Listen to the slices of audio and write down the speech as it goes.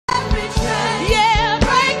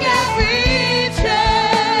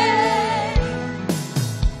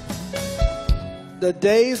The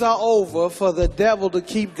days are over for the devil to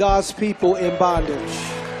keep God's people in bondage.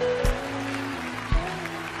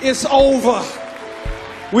 It's over.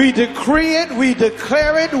 We decree it, we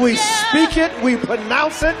declare it, we speak it, we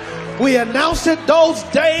pronounce it, we announce it. Those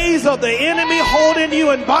days of the enemy holding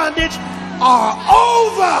you in bondage are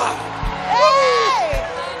over.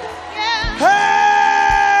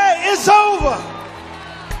 Hey, it's over.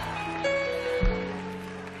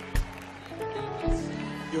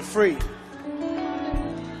 You're free.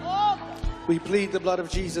 We plead the blood of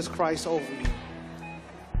Jesus Christ over you.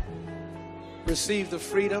 Receive the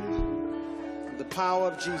freedom and the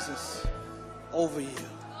power of Jesus over you.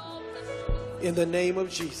 In the name of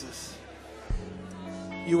Jesus.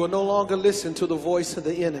 You will no longer listen to the voice of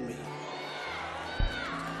the enemy.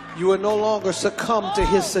 You will no longer succumb to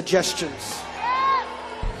his suggestions.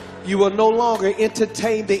 You will no longer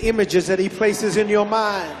entertain the images that he places in your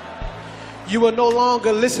mind. You will no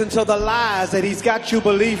longer listen to the lies that he's got you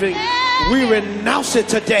believing. We renounce it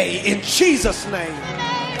today in Jesus' name.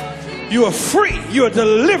 You are free. You are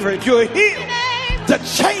delivered. You are healed. The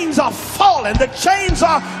chains are falling. The chains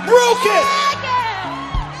are broken.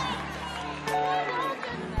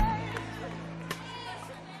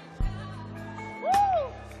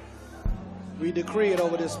 We decree it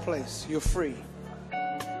over this place. You're free.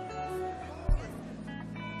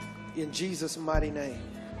 In Jesus' mighty name.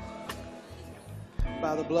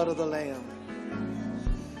 By the blood of the Lamb.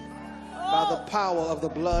 By the power of the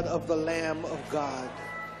blood of the Lamb of God.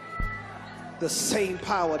 The same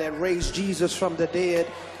power that raised Jesus from the dead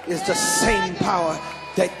is the same power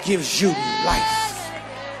that gives you life.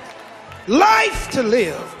 Life to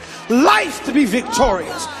live. Life to be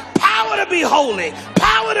victorious. Power to be holy.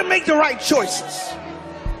 Power to make the right choices.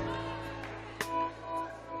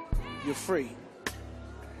 You're free.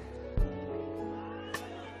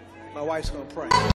 My wife's going to pray.